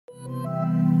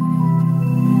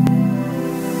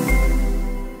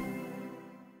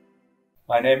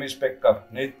My name is Pekka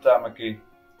Neittaanmäki.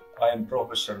 I am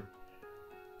professor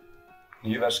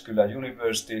in Jyväskylä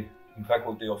University in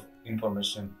Faculty of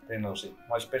Information Technology.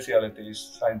 My specialty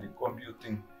is scientific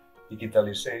computing,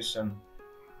 digitalization,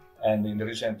 and in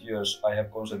recent years I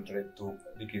have concentrated to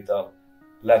digital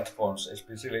platforms,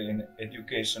 especially in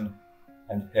education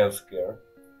and healthcare.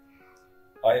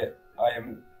 I have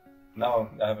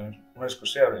a UNESCO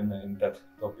share in that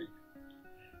topic.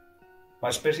 My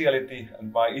specialty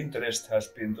and my interest has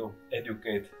been to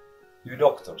educate new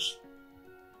doctors.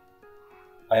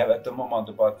 I have at the moment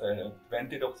about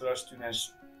 20 doctoral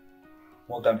students.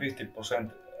 More than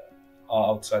 50% are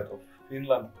outside of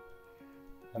Finland,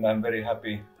 and I'm very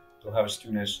happy to have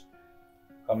students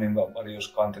coming from various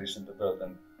countries in the world.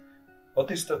 And what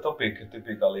is the topic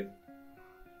typically?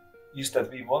 Is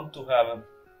that we want to have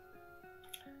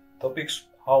topics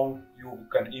how you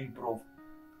can improve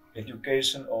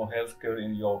education or healthcare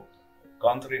in your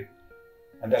country,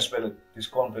 and as well this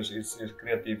conference is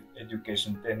creative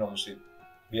education technology.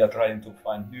 We are trying to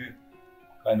find new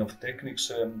kind of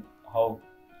techniques how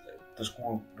the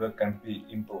school work can be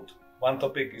improved. One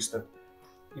topic is that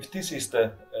if this is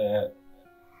the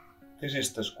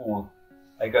school,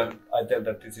 I tell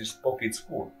that this is pocket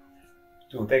school.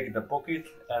 To take in the pocket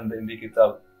and in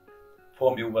digital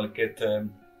form you will get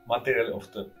material of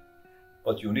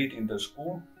what you need in the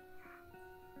school.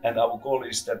 And our goal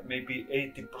is that maybe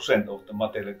 80% of the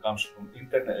material comes from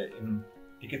internet in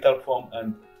digital form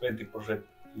and 20%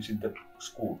 is in the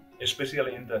school.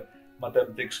 Especially in the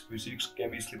mathematics, physics,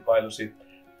 chemistry, biology,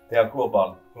 they are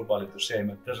globally the same.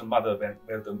 It doesn't matter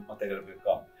where the material will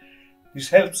come. This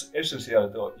helps essentially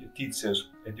the teachers'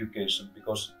 education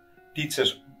because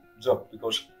teachers' job,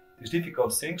 because these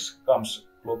difficult things comes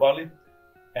globally,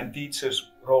 and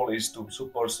teachers' role is to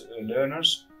support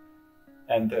learners,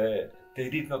 and they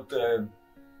did not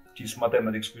teach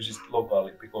mathematics, physics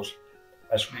locally because,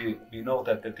 as we know,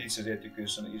 that the teachers'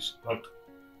 education is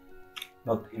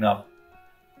not enough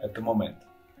at the moment.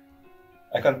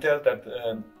 I can tell that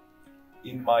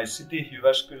in my city,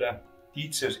 Jyväskylä,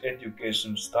 teachers'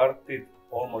 education started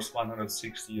almost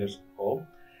 160 years ago,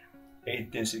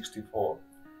 1864.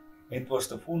 It was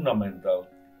the fundamental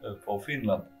for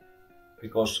Finland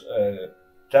because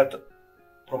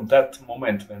from that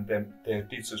moment when the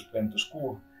teachers went to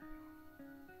school,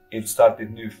 it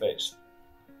started new phase.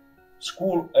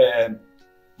 School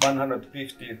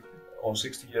 150 or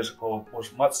 60 years ago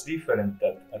was much different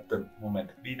at the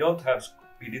moment. We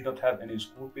did not have any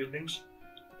school buildings.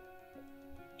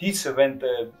 Teacher went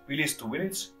village to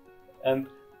village, and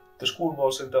the school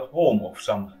was in the home of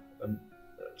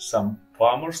some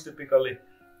farmers typically,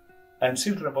 and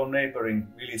children from neighboring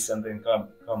village and then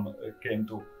came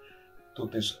to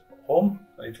this home.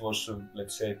 It was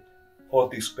let's say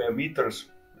 40 square meters,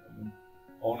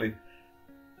 only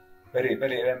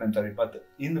very elementary. But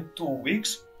in 2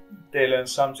 weeks they learned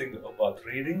something about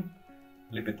reading,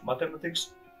 a little bit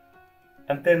mathematics,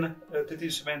 and then the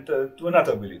teacher went to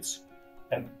another village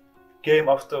and came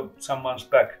after some months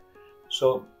back.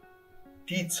 So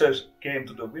teachers came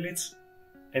to the village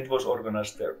and it was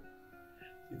organized there.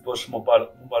 It was mobile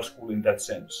school in that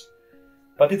sense.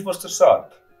 But it was the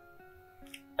start.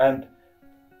 And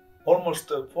almost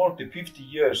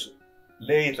 40-50 years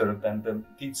later than the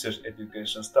teachers'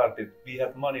 education started, we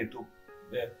had money to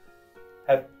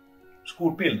have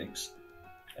school buildings.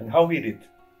 And how we did?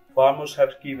 Farmers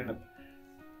have given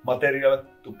material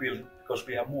to build because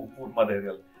we have food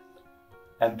material.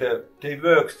 And they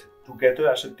worked together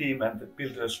as a team and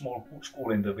built a small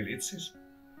school in the villages.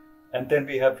 And then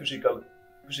we have physical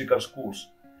schools.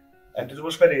 And it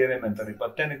was very elementary,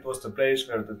 but then it was the place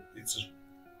where the teachers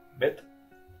met.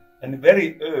 And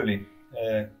very early,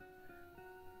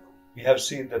 we have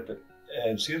seen that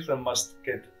children must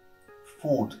get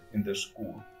food in the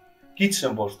school.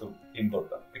 Kitchen was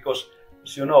important because,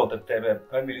 as you know, that there were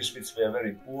families which were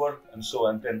very poor and so,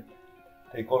 and then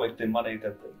they collected money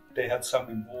that they had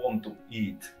something warm to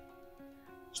eat.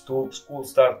 School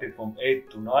started from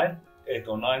 8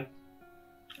 or 9.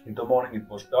 In the morning it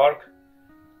was dark,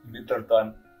 in winter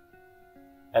time,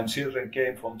 and children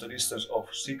came from the distance of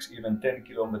 6, even 10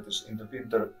 kilometers in the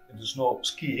winter in the snow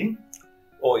skiing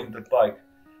or in the bike.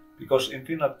 Because in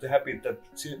Finland the habit that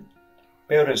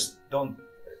parents don't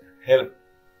help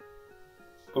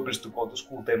pupils to go to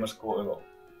school, they must go alone.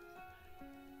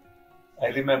 I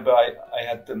remember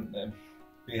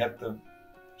we had the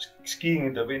skiing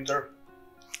in the winter,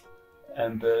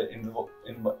 and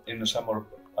in the summer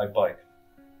I bike.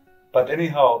 But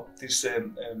anyhow, this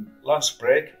lunch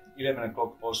break, 11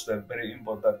 o'clock was very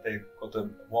important. They got a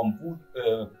warm food,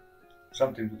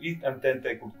 something to eat, and then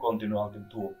they could continue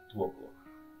until 2 o'clock.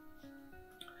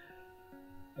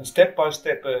 And step by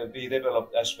step, we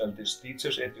developed as well this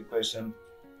teachers education.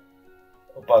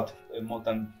 About more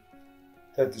than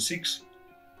 36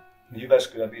 in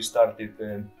Jyväskylä, we started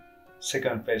the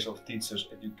second phase of teachers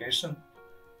education.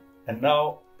 And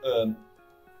now,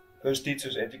 first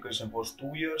teachers education was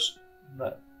 2 years.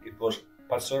 It was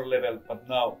bachelor level, but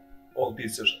now all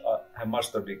teachers have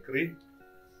master degree.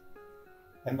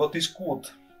 And what is good,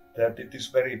 that it is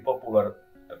very popular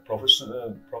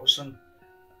profession.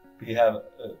 We have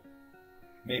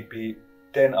maybe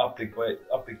 10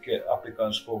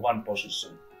 applicants for one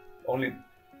position. Only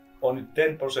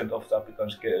 10% of the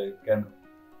applicants can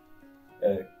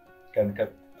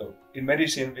get. In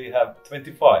medicine, we have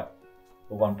 25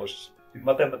 for one position. In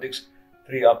mathematics,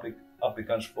 3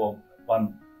 applicants for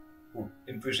one.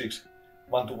 In physics,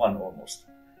 1 to 1 almost.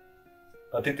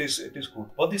 But it is good.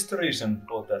 What is the reason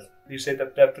for that? We say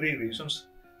that there are 3 reasons: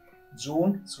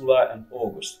 June, July, and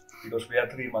August, because we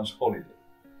have 3 months holiday.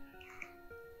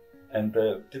 And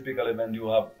typically, when you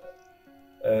have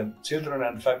children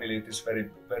and family, it is very,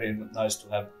 very nice to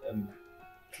have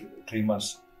 3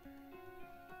 months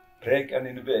break. And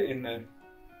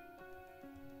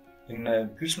in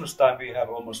Christmas time, we have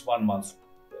almost 1 month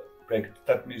break.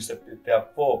 That means that there are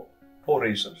four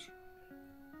reasons.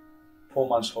 4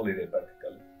 months holiday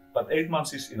practically. But 8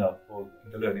 months is enough for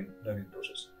the learning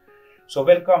process. So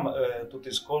welcome to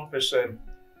this conference,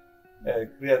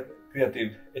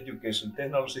 Creative Education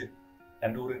Technology.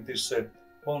 And during this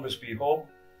conference, we hope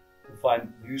to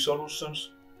find new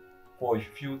solutions for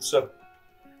future,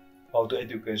 how the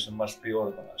education must be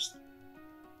organized.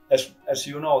 As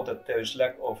you know, that there is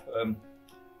lack of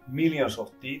millions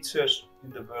of teachers in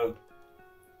the world,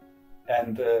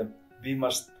 and we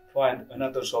must find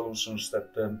another solutions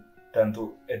that than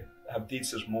to have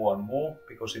teachers more and more,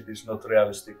 because it is not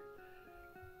realistic.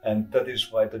 And that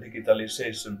is why the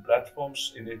digitalization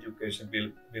platforms in education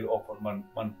will offer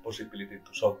one possibility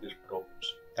to solve these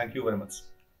problems. Thank you very much.